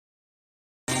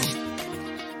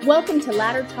Welcome to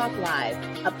Ladder Talk Live,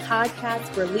 a podcast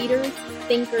for leaders,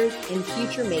 thinkers, and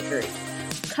future makers,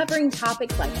 covering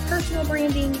topics like personal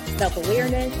branding,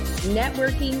 self-awareness,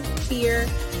 networking, fear,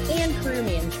 and career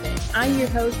management. I'm your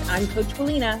host, I'm Coach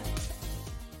Belina.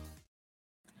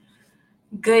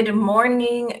 Good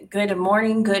morning.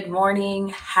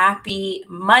 Happy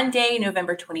Monday,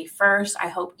 November 21st. I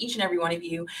hope each and every one of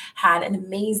you had an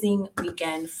amazing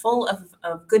weekend full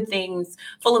of good things,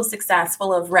 full of success,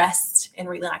 full of rest and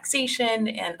relaxation,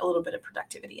 and a little bit of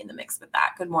productivity in the mix with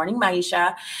that. Good morning,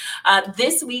 Maisha.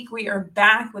 This week, we are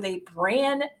back with a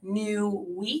brand new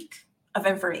week of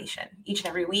information. Each and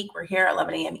every week, we're here at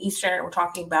 11 a.m. Eastern. We're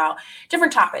talking about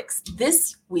different topics.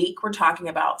 This week, we're talking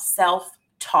about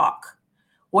self-talk.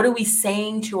 What are we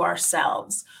saying to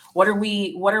ourselves? What are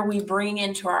we bringing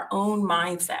into our own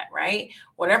mindset, right?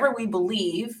 Whatever we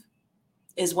believe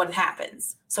is what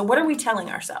happens. So what are we telling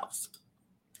ourselves?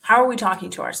 How are we talking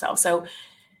to ourselves? So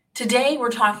today we're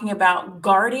talking about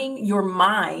guarding your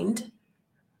mind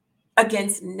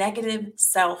against negative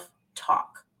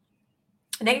self-talk.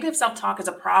 Negative self-talk is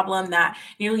a problem that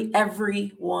nearly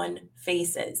everyone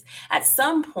faces at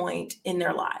some point in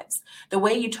their lives. The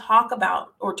way you talk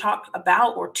about or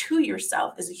to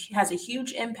yourself has a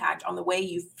huge impact on the way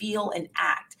you feel and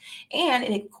act. And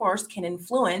it, of course, can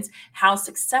influence how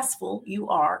successful you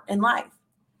are in life.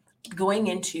 Going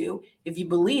into, if you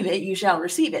believe it, you shall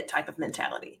receive it type of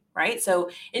mentality, right? So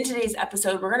in today's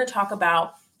episode, we're going to talk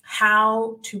about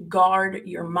how to guard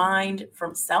your mind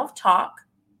from self-talk,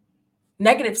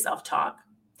 negative self-talk,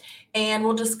 and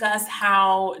we'll discuss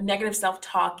how negative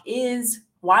self-talk is,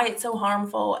 why it's so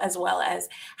harmful, as well as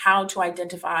how to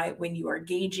identify when you are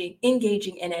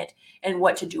engaging in it and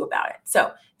what to do about it.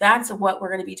 So that's what we're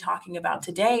going to be talking about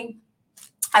today.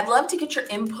 I'd love to get your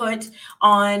input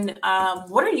on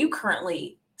what are you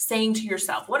currently saying to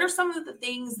yourself? What are some of the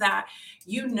things that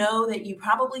you know that you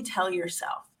probably tell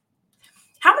yourself?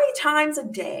 How many times a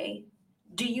day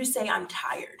do you say, I'm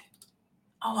tired?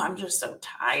 Oh, I'm just so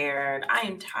tired. I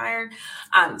am tired.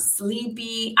 I'm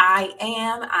sleepy. I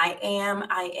am.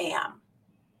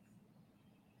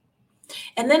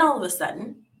 And then all of a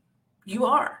sudden, you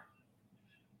are.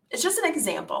 It's just an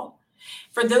example.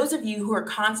 For those of you who are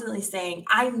constantly saying,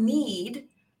 I need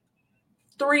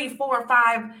 3, 4,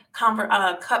 5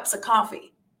 cups of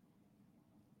coffee.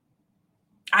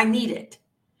 I need it.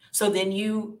 So then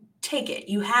you take it.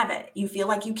 You have it. You feel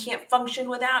like you can't function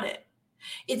without it.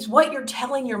 It's what you're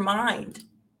telling your mind.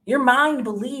 Your mind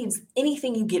believes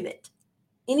anything you give it.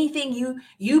 Anything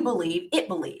you believe, it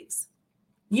believes.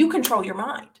 You control your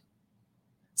mind.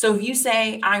 So if you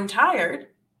say, I'm tired,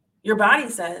 your body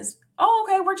says, oh,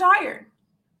 okay, we're tired.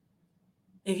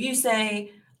 If you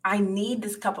say, I need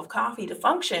this cup of coffee to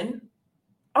function,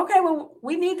 okay, well,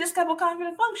 we need this cup of coffee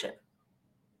to function.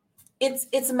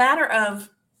 It's a matter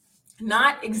of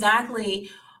not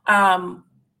exactly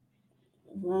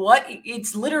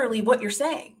it's literally what you're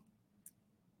saying.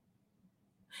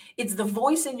 It's the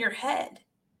voice in your head.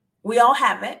 We all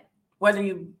have it, whether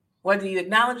you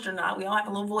acknowledge it or not. We all have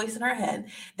a little voice in our head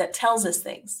that tells us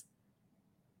things.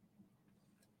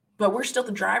 But we're still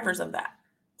the drivers of that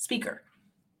speaker.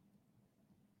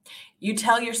 You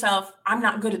tell yourself, I'm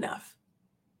not good enough.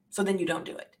 So then you don't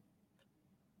do it.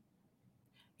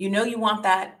 You know you want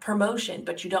that promotion,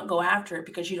 but you don't go after it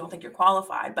because you don't think you're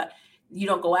qualified, but you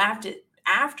don't go after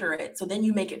it. So then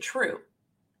you make it true.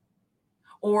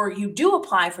 Or you do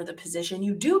apply for the position,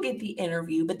 you do get the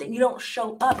interview, but then you don't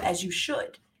show up as you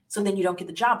should. So then you don't get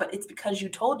the job, but it's because you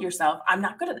told yourself, I'm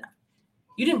not good enough.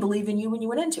 You didn't believe in you when you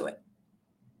went into it.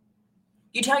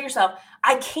 You tell yourself,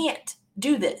 I can't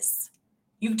do this.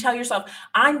 You tell yourself,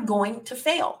 I'm going to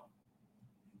fail.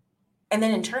 And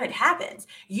then in turn, it happens.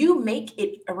 You make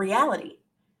it a reality.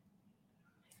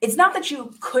 It's not that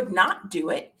you could not do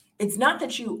it. It's not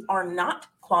that you are not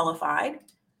qualified.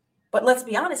 But let's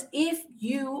be honest, if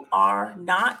you are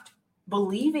not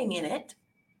believing in it,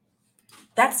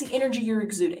 that's the energy you're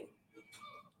exuding.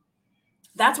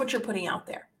 That's what you're putting out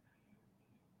there.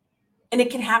 And it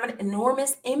can have an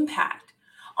enormous impact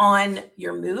on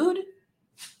your mood,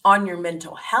 on your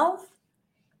mental health.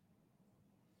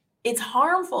 It's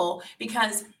harmful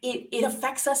because it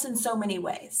affects us in so many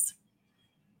ways.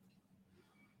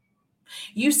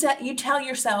 You tell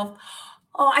yourself,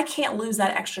 oh, I can't lose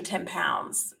that extra 10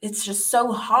 pounds. It's just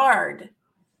so hard.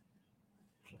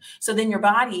 So then your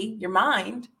body, your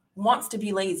mind wants to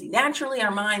be lazy. Naturally,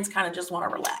 our minds kind of just want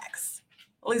to relax.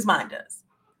 At least mine does,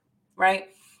 right?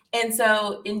 And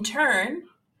so in turn,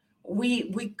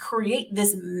 we create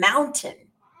this mountain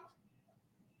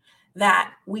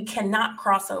that we cannot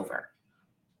cross over.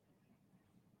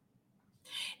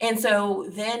 And so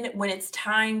then when it's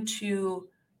time to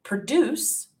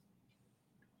produce,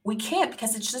 we can't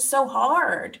because it's just so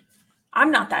hard.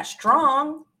 I'm not that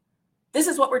strong. This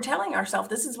is what we're telling ourselves.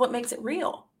 This is what makes it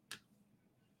real.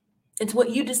 It's what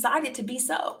you decided to be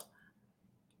so.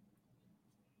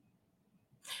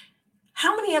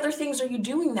 How many other things are you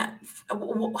doing that?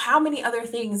 How many other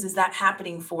things is that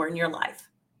happening for in your life?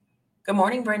 Good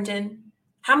morning, Brendan.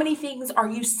 How many things are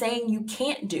you saying you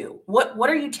can't do? What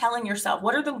are you telling yourself?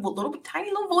 What are the tiny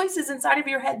little voices inside of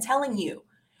your head telling you?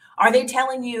 Are they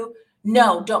telling you,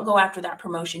 no, don't go after that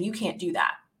promotion. You can't do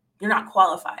that. You're not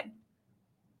qualified.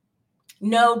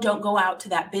 No, don't go out to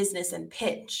that business and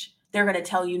pitch. They're going to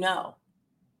tell you no.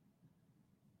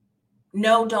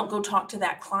 No, don't go talk to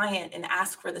that client and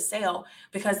ask for the sale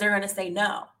because they're going to say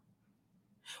no.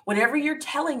 Whatever you're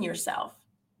telling yourself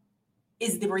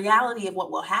is the reality of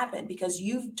what will happen because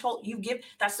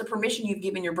that's the permission you've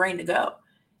given your brain to go.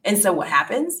 And so what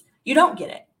happens? You don't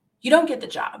get it. You don't get the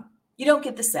job. You don't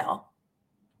get the sale.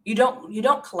 You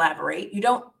don't collaborate. You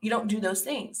don't do those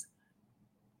things.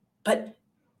 But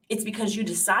it's because you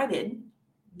decided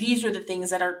these are the things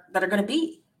that are going to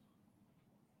be.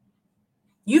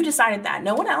 You've decided that,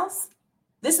 no one else.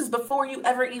 This is before you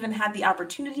ever even had the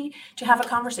opportunity to have a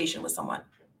conversation with someone.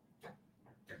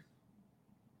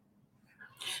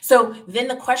 So then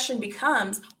the question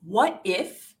becomes, what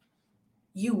if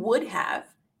you would have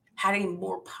had a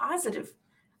more positive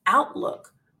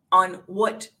outlook on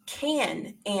what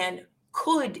can and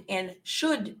could and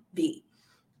should be?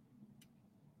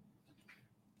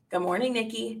 Good morning,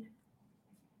 Nikki.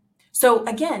 So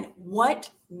again, what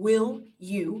will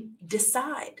you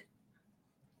decide?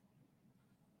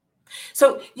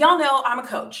 So y'all know I'm a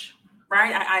coach,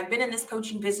 right? I've been in this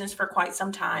coaching business for quite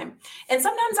some time. And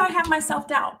sometimes I have my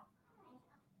self-doubt.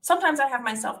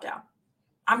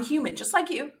 I'm human, just like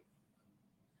you.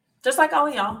 Just like all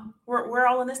of y'all. We're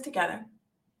all in this together.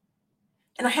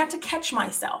 And I have to catch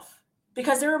myself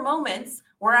because there are moments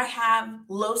where I have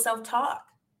low self-talk.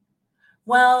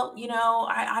 Well,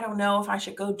 I don't know if I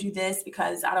should go do this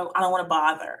because I don't want to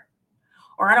bother.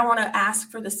 Or I don't want to ask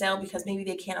for the sale because maybe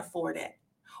they can't afford it.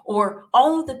 Or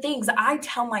all of the things I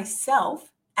tell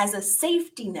myself as a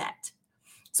safety net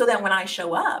so that when I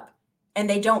show up and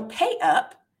they don't pay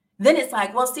up, then it's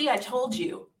like, well, see, I told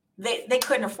you they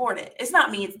couldn't afford it. It's not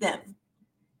me, it's them.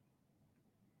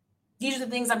 These are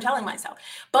the things I'm telling myself.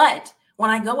 But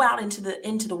when I go out into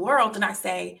the world and I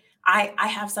say, I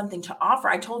have something to offer.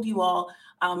 I told you all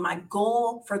my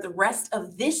goal for the rest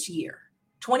of this year,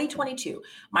 2022,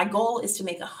 my goal is to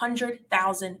make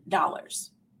 $100,000.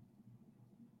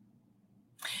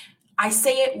 I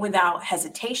say it without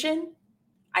hesitation.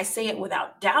 I say it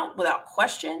without doubt, without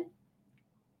question.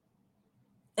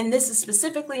 And this is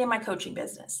specifically in my coaching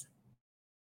business.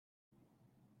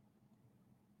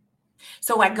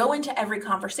 So I go into every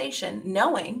conversation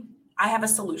knowing I have a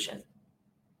solution.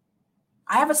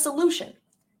 I have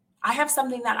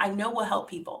something that I know will help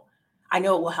people. I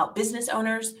know it will help business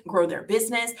owners grow their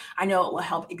business. I know it will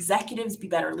help executives be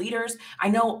better leaders. I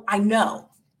know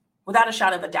without a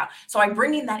shadow of a doubt. So I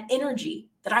bring in that energy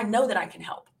that I know that I can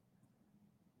help.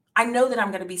 I know that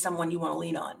I'm going to be someone you want to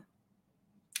lean on.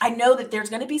 I know that there's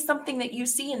going to be something that you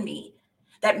see in me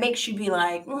that makes you be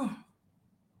like,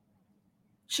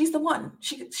 she's the one.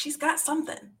 She's got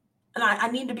something. And I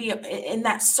need to be in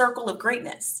that circle of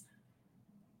greatness.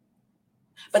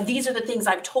 But these are the things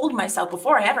I've told myself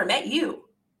before I ever met you.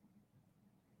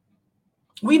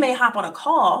 We may hop on a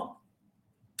call,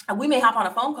 we may hop on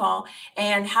a phone call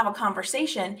and have a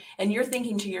conversation, and you're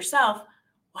thinking to yourself,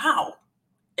 wow,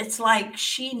 it's like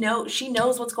she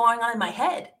knows what's going on in my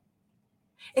head.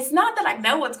 It's not that I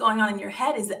know what's going on in your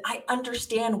head, is that I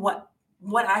understand what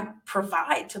I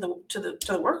provide to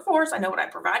the workforce. I know what I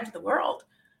provide to the world.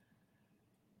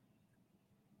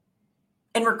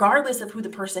 And regardless of who the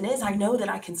person is, I know that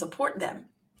I can support them.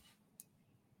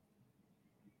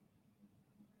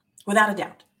 Without a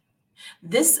doubt.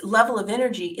 This level of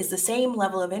energy is the same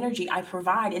level of energy I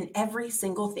provide in every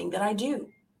single thing that I do.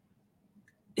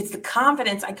 It's the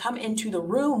confidence I come into the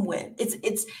room with.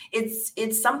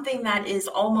 It's something that is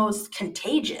almost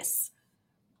contagious.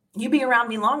 You be around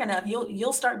me long enough,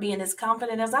 you'll start being as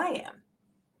confident as I am.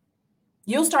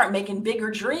 You'll start making bigger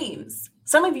dreams.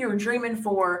 Some of you are dreaming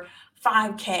for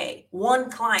 5K, one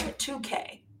client,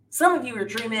 2K. Some of you are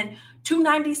dreaming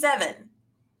 297.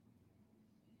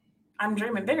 I'm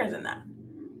dreaming bigger than that.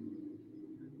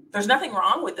 There's nothing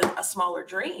wrong with a smaller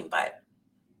dream, but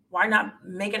why not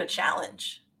make it a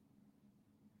challenge?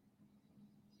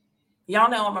 Y'all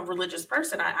know I'm a religious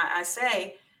person. I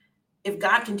say, if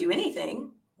God can do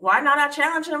anything, why not I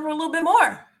challenge him for a little bit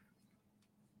more?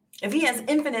 If he has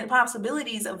infinite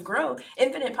possibilities of growth,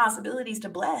 infinite possibilities to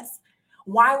bless,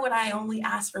 why would I only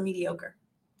ask for mediocre?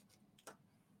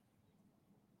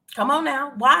 Come on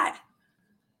now. Why?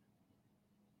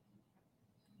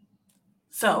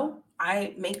 So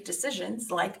I make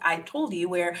decisions like I told you,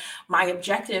 where my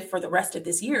objective for the rest of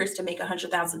this year is to make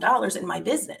 $100,000 in my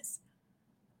business.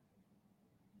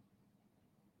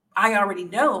 I already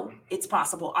know it's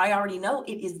possible. I already know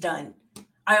it is done.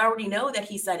 I already know that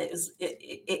he said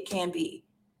it can be.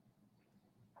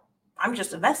 I'm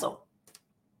just a vessel.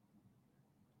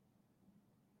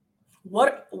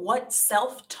 What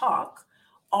self-talk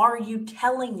are you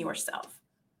telling yourself?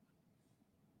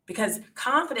 Because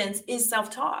confidence is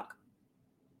self-talk.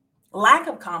 Lack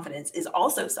of confidence is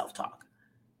also self-talk.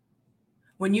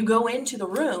 When you go into the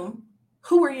room,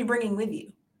 who are you bringing with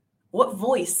you? What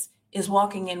voice is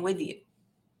walking in with you?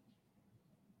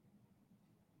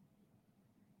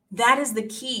 That is the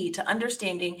key to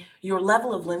understanding your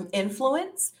level of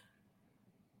influence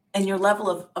and your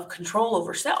level of control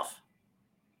over self.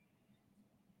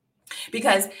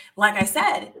 Because, like I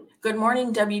said, good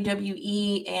morning,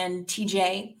 WWE and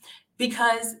TJ,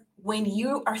 because when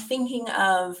you are thinking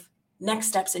of next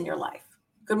steps in your life,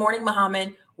 good morning,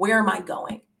 Muhammad, where am I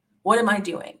going? What am I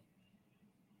doing?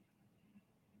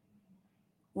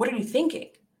 What are you thinking?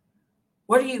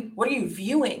 What are you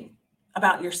viewing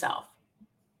about yourself?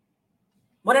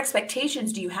 What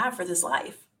expectations do you have for this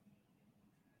life?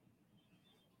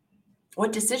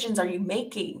 What decisions are you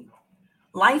making?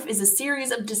 Life is a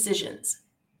series of decisions.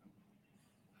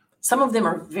 Some of them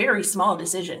are very small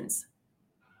decisions.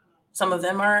 Some of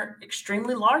them are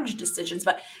extremely large decisions,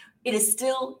 but it is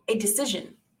still a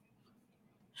decision.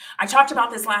 I talked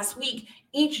about this last week.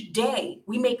 Each day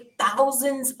we make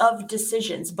thousands of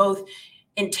decisions, both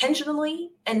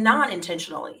intentionally and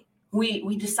non-intentionally.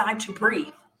 We decide to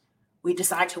breathe. We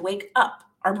decide to wake up.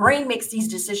 Our brain makes these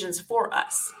decisions for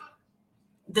us.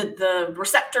 The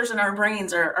receptors in our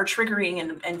brains are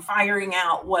triggering and firing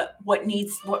out what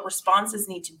responses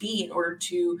need to be in order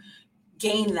to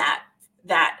gain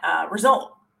that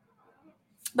result.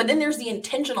 But then there's the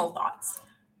intentional thoughts.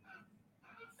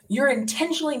 You're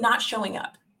intentionally not showing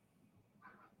up.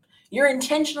 You're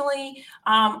intentionally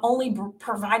only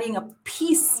providing a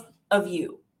piece of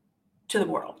you to the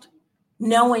world,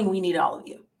 knowing we need all of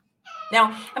you.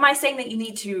 Now, am I saying that you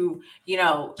need to,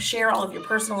 share all of your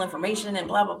personal information and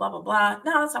blah, blah, blah, blah, blah?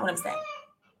 No, that's not what I'm saying.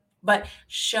 But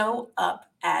show up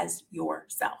as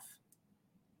yourself,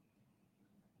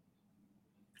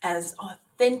 as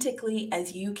authentically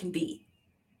as you can be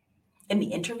in the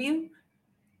interview,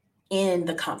 in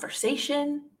the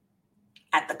conversation,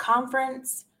 at the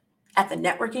conference, at the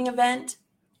networking event,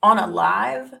 on a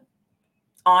live,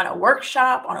 on a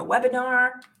workshop, on a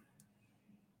webinar.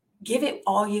 Give it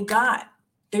all you got.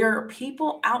 There are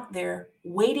people out there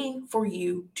waiting for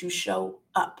you to show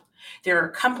up. There are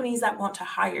companies that want to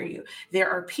hire you. There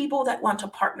are people that want to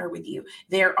partner with you.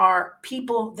 There are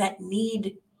people that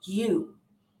need you.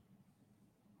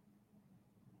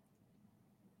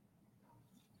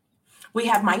 We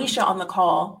have Maisha on the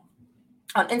call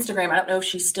on Instagram. I don't know if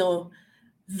she's still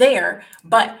there,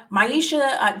 but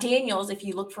Maisha Daniels, if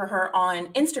you look for her on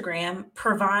Instagram,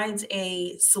 provides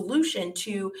a solution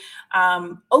to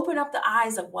open up the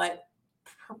eyes of what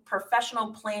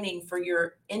professional planning for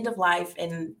your end of life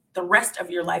and the rest of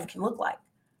your life can look like.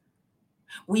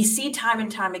 We see time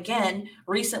and time again.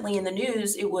 Recently in the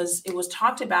news, it was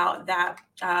talked about that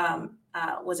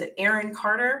was it Aaron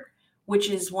Carter, which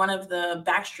is one of the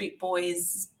Backstreet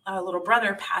Boys' little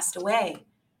brother, passed away.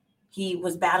 He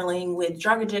was battling with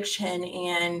drug addiction,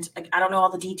 and I don't know all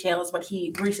the details, but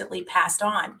he recently passed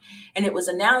on. And it was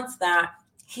announced that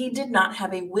he did not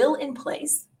have a will in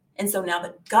place. And so now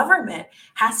the government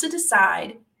has to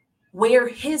decide where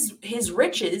his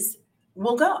riches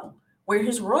will go, where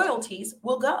his royalties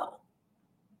will go.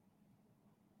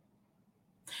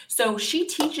 So she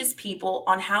teaches people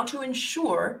on how to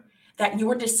ensure that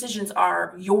your decisions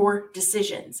are your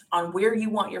decisions on where you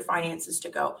want your finances to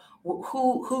go,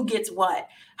 who gets what,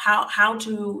 how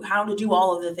to do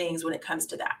all of the things when it comes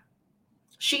to that.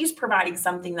 She's providing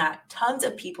something that tons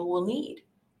of people will need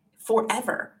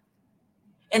forever.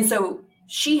 And so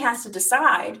she has to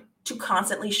decide to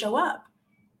constantly show up,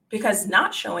 because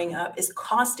not showing up is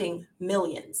costing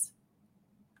millions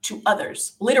to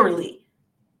others, literally.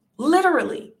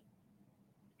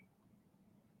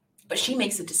 But she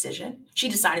makes a decision. She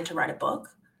decided to write a book.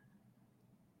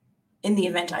 In the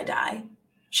event I die,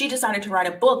 she decided to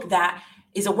write a book that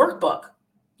is a workbook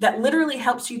that literally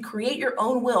helps you create your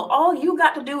own will. All you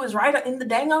got to do is write it in the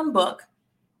dang on book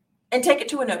and take it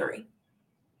to a notary.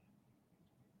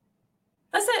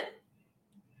 That's it.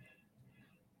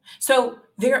 So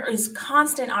there is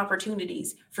constant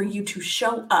opportunities for you to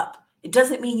show up. It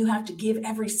doesn't mean you have to give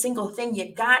every single thing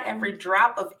you got, every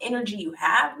drop of energy you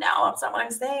have. No, that's not what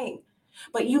I'm saying.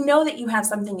 But you know that you have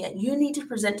something that you need to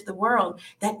present to the world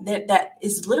that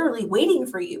is literally waiting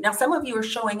for you. Now, some of you are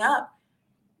showing up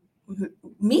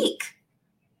meek.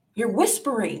 You're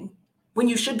whispering when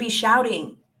you should be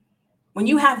shouting. When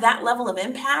you have that level of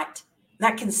impact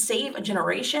that can save a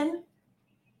generation,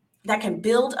 that can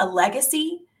build a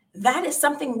legacy, that is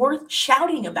something worth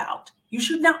shouting about. You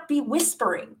should not be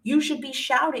whispering. You should be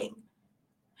shouting.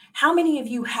 How many of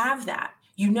you have that?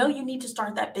 You know you need to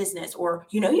start that business, or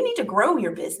you know you need to grow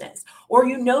your business, or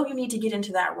you know you need to get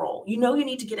into that role. You know you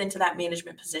need to get into that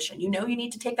management position. You know you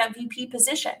need to take that VP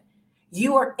position.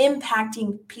 You are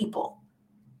impacting people,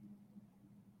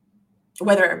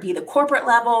 whether it be the corporate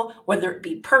level, whether it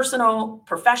be personal,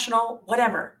 professional,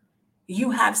 whatever.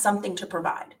 You have something to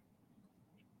provide.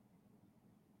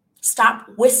 Stop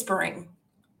whispering.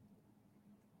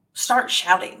 Start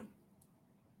shouting.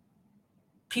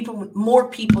 More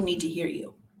people need to hear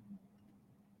you.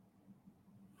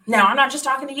 Now, I'm not just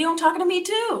talking to you, I'm talking to me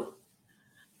too.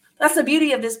 That's the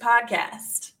beauty of this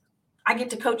podcast. I get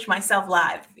to coach myself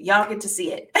live. Y'all get to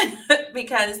see it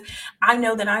because I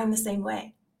know that I am the same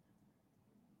way.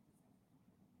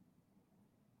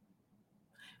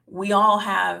 We all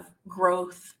have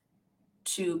growth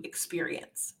to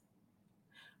experience,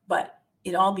 but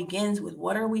it all begins with,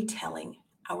 what are we telling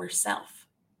ourselves?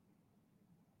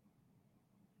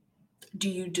 Do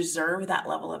you deserve that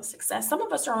level of success? Some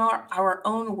of us are our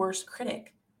own worst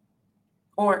critic,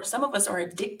 or some of us are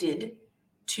addicted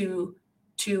to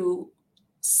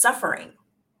suffering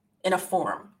in a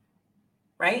form,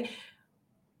 right?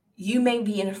 You may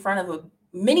be in front of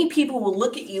many people will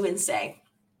look at you and say,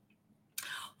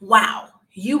 wow,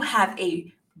 you have a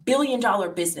 $1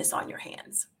 billion business on your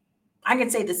hands. I can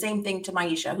say the same thing to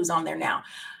Maisha, who's on there now.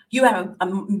 You have a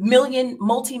multi-million,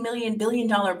 $1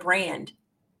 billion brand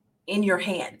in your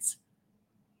hands.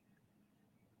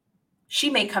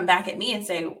 She may come back at me and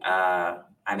say,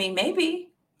 I mean,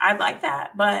 maybe I'd like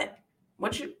that, but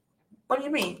what do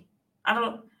you mean?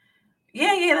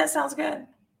 Yeah, that sounds good.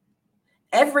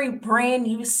 Every brand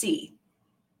you see,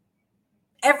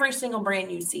 every single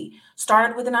brand you see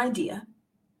started with an idea,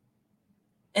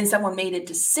 and someone made a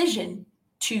decision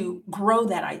to grow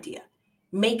that idea,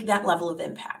 make that level of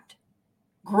impact,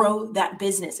 grow that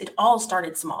business. It all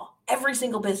started small. Every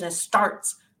single business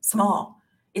starts small.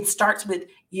 It starts with,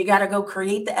 you got to go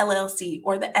create the LLC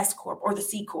or the S Corp or the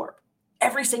C Corp.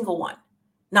 Every single one.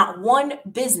 Not one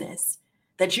business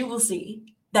that you will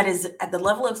see that is at the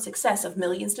level of success of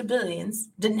millions to billions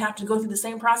didn't have to go through the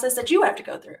same process that you have to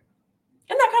go through.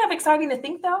 Isn't that kind of exciting to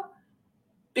think, though?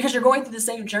 Because you're going through the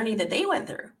same journey that they went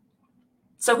through.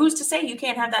 So who's to say you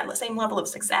can't have that same level of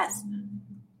success?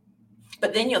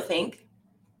 But then you'll think,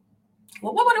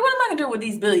 well, what am I going to do with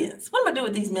these billions? What am I going to do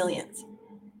with these millions?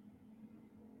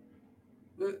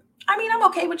 I mean, I'm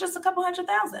okay with just a couple $100,000.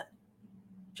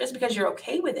 Just because you're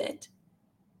okay with it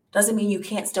doesn't mean you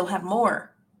can't still have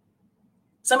more.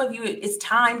 Some of you, it's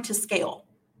time to scale.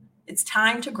 It's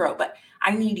time to grow, but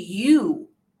I need you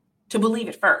to believe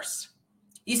it first.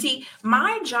 You see,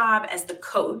 my job as the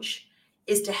coach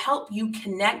is to help you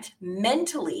connect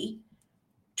mentally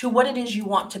to what it is you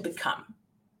want to become.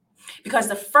 Because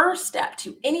the first step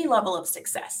to any level of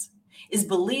success is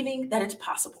believing that it's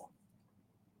possible.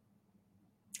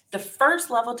 The first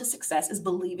level to success is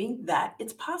believing that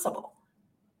it's possible.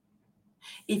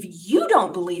 If you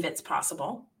don't believe it's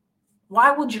possible,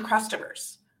 why would your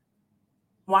customers,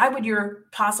 why would your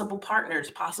possible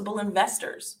partners, possible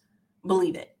investors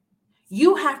believe it?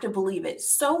 You have to believe it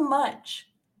so much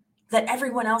that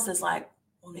everyone else is like,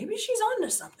 well, maybe she's onto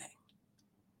something.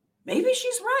 Maybe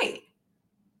she's right.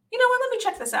 You know what? Let me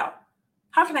check this out.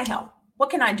 How can I help? What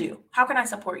can I do? How can I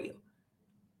support you?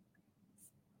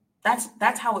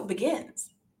 That's how it begins.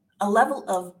 A level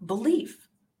of belief.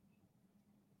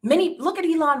 Look at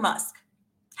Elon Musk.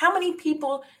 How many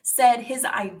people said his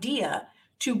idea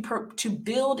to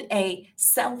build a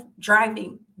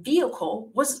self-driving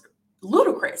vehicle was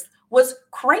ludicrous, was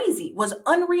crazy, was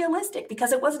unrealistic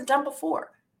because it wasn't done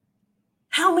before?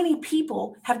 How many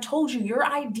people have told you your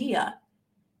idea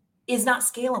is not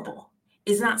scalable,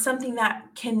 is not something that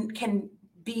can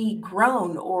be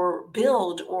grown or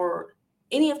build or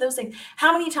any of those things?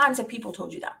 How many times have people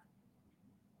told you that?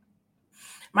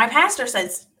 My pastor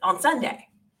says on Sunday,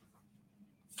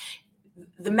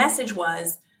 the message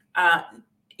was,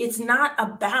 it's not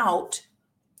about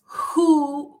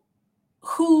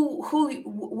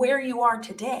where you are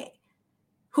today.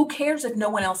 Who cares if no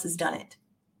one else has done it?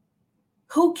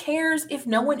 Who cares if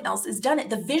no one else has done it?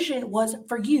 The vision was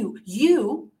for you.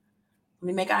 Let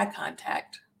me make eye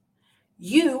contact.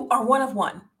 You are one of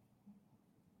one.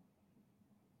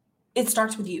 It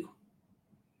starts with you.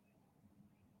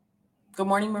 Good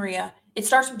morning, Maria. It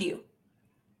starts with you.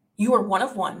 You are one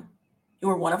of one. You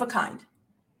are one of a kind.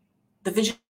 The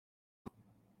vision.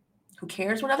 Who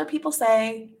cares what other people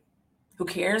say? Who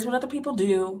cares what other people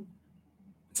do?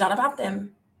 It's not about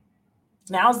them.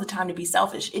 Now is the time to be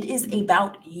selfish. It is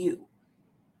about you.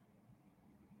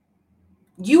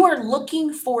 You are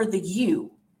looking for the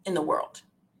you in the world.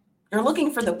 You're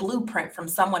looking for the blueprint from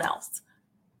someone else.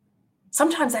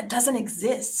 Sometimes that doesn't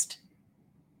exist.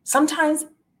 Sometimes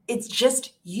it's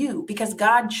just you because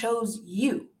God chose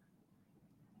you.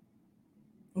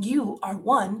 You are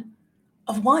one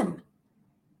of one.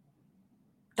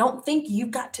 Don't think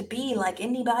you've got to be like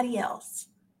anybody else.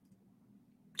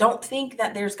 Don't think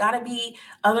that there's got to be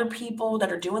other people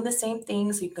that are doing the same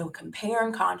things so you can compare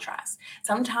and contrast.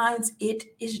 Sometimes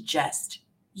it is just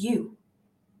you.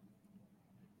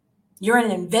 You're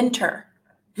an inventor.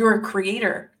 You're a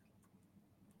creator.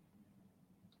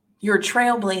 You're a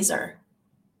trailblazer.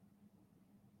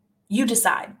 You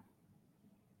decide.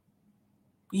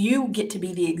 You get to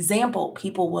be the example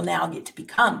people will now get to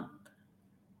become.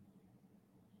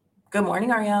 Good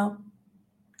morning, Ariel.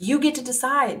 You get to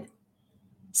decide.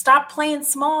 Stop playing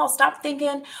small. Stop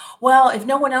thinking, well, if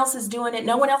no one else is doing it,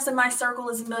 no one else in my circle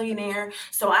is a millionaire,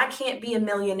 so I can't be a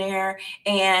millionaire.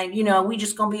 And, we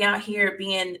just going to be out here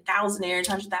being thousandaires,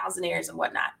 100,000aires and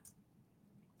whatnot.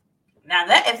 Now,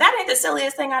 if that ain't the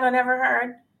silliest thing I've ever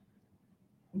heard,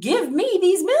 give me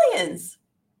these millions.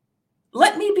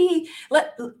 Let me be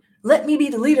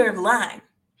the leader of the line.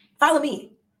 Follow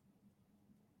me.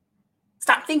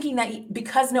 Stop thinking that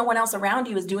because no one else around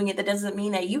you is doing it, that doesn't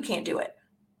mean that you can't do it.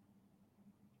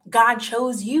 God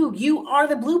chose you. You are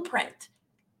the blueprint.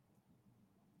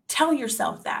 Tell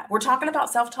yourself that. We're talking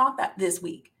about self-talk this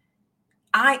week.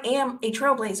 I am a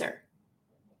trailblazer.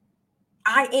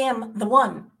 I am the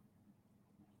one.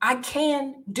 I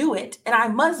can do it, and I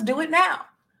must do it now.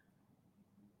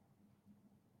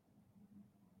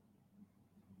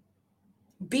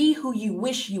 Be who you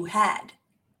wish you had.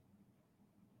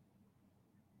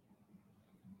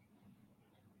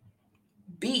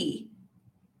 Be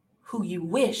who you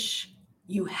wish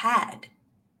you had.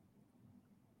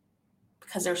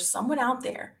 Because there's someone out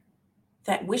there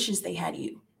that wishes they had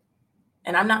you.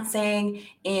 And I'm not saying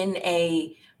in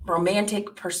a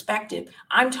romantic perspective.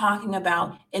 I'm talking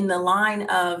about in the line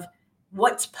of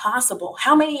what's possible.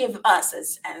 How many of us,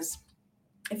 as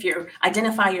if you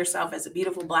identify yourself as a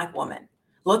beautiful Black woman,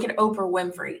 look at Oprah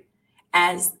Winfrey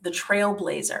as the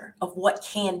trailblazer of what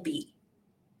can be.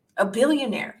 A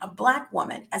billionaire, a Black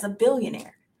woman as a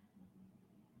billionaire.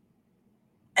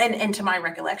 And to my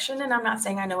recollection, and I'm not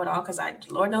saying I know it all because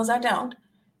Lord knows I don't,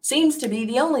 seems to be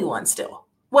the only one still.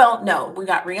 Well, no, we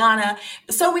got Rihanna.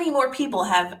 So many more people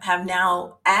have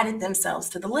now added themselves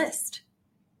to the list.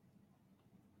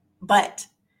 But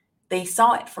they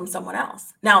saw it from someone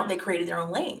else. Now they created their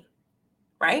own lane,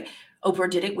 right?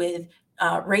 Oprah did it with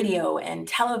radio and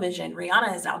television. Rihanna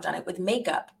has now done it with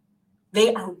makeup.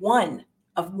 They are one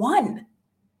of one.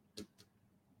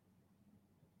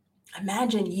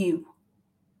 Imagine you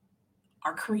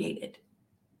are created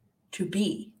to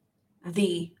be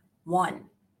the one.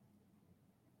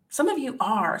 Some of you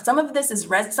are. Some of this is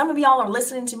some of y'all are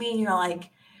listening to me and you're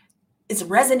like, it's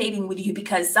resonating with you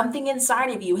because something inside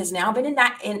of you has now been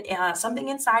something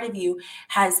inside of you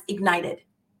has ignited.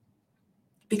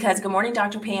 Because good morning,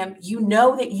 Dr. Pam, you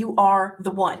know that you are the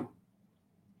one.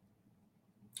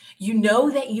 You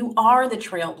know that you are the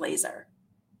trailblazer.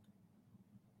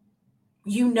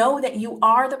 You know that you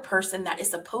are the person that is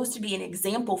supposed to be an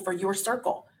example for your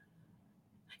circle.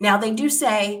 Now, they do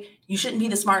say you shouldn't be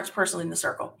the smartest person in the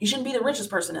circle. You shouldn't be the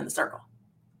richest person in the circle.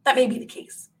 That may be the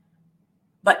case.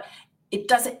 But it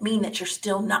doesn't mean that you're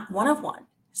still not one of one.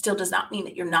 Still does not mean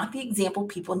that you're not the example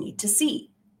people need to see.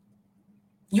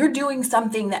 You're doing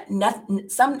something that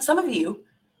some of you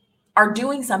are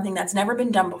doing something that's never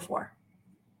been done before.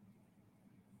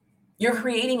 You're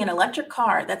creating an electric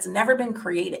car that's never been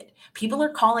created. People are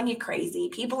calling you crazy.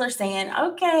 People are saying,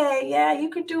 okay, yeah,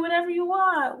 you could do whatever you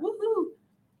want. Woohoo.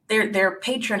 They're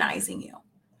patronizing you.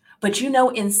 But you know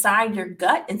inside your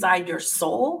gut, inside your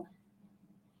soul,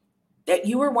 that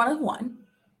you are one of one,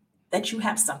 that you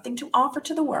have something to offer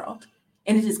to the world,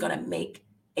 and it is going to make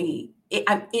it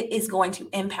is going to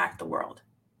impact the world,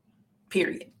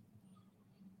 period.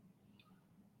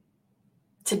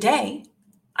 Today,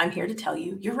 I'm here to tell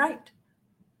you, you're right.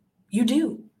 You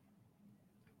do.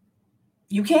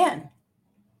 You can.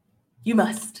 You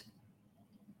must.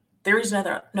 There is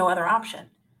no other option.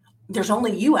 There's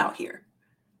only you out here.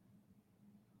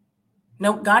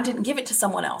 No, God didn't give it to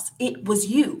someone else. It was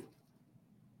you.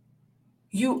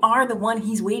 You are the one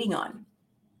he's waiting on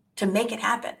to make it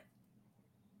happen.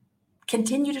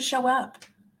 Continue to show up.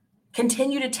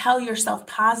 Continue to tell yourself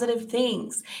positive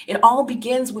things. It all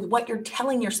begins with what you're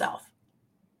telling yourself.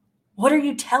 What are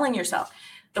you telling yourself?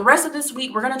 The rest of this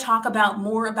week, we're going to talk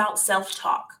more about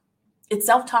self-talk. It's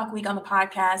self-talk week on the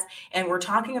podcast, and we're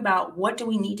talking about what do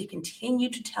we need to continue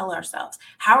to tell ourselves?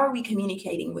 How are we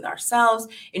communicating with ourselves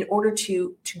in order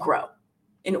to grow,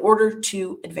 in order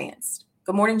to advance?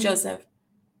 Good morning, Joseph.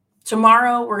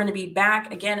 Tomorrow, we're going to be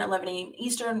back again at 11 a.m.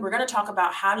 Eastern. We're going to talk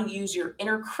about how to use your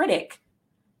inner critic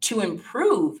to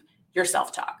improve your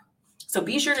self-talk. So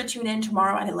be sure to tune in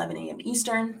tomorrow at 11 a.m.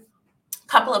 Eastern.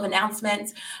 Couple of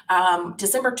announcements.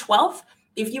 December 12th,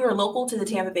 if you are local to the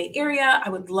Tampa Bay area, I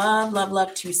would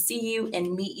love to see you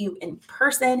and meet you in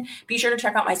person. Be sure to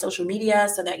check out my social media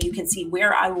so that you can see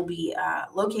where I will be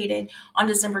located. On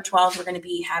December 12th, we're going to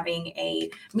be having a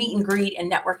meet and greet and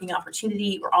networking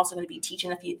opportunity. We're also going to be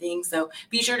teaching a few things, so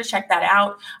be sure to check that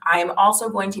out. I am also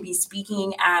going to be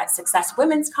speaking at Success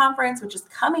Women's Conference, which is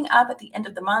coming up at the end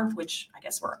of the month, which I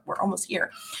guess we're almost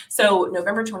here. So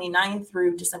November 29th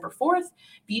through December 4th,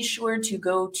 be sure to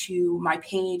go to my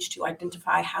page to identify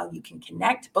how you can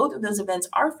connect. Both of those events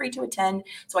are free to attend.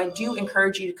 So I do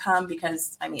encourage you to come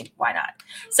because, why not?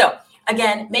 So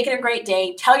again, make it a great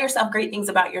day. Tell yourself great things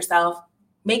about yourself.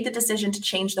 Make the decision to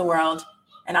change the world.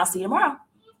 And I'll see you tomorrow.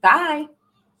 Bye.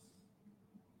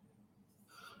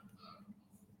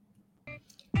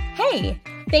 Hey,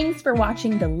 thanks for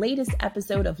watching the latest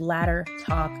episode of Ladder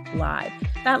Talk Live.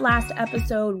 That last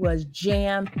episode was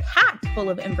jam-packed full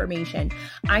of information.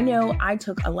 I know I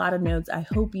took a lot of notes. I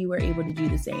hope you were able to do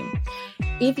the same.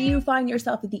 If you find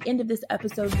yourself at the end of this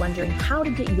episode wondering how to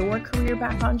get your career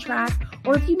back on track,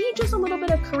 or if you need just a little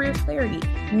bit of career clarity,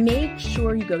 make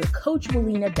sure you go to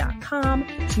coachwillena.com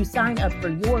to sign up for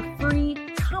your free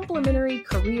complimentary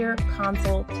career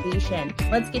consultation.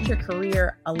 Let's get your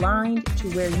career aligned to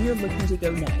where you're looking to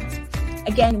go next.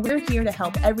 Again, we're here to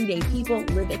help everyday people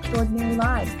live extraordinary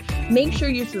lives. Make sure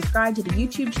you subscribe to the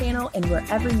YouTube channel and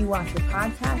wherever you watch your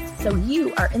podcasts so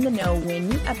you are in the know when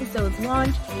new episodes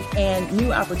launch and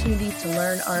new opportunities to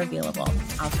learn are available.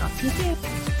 I'll talk to you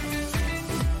soon.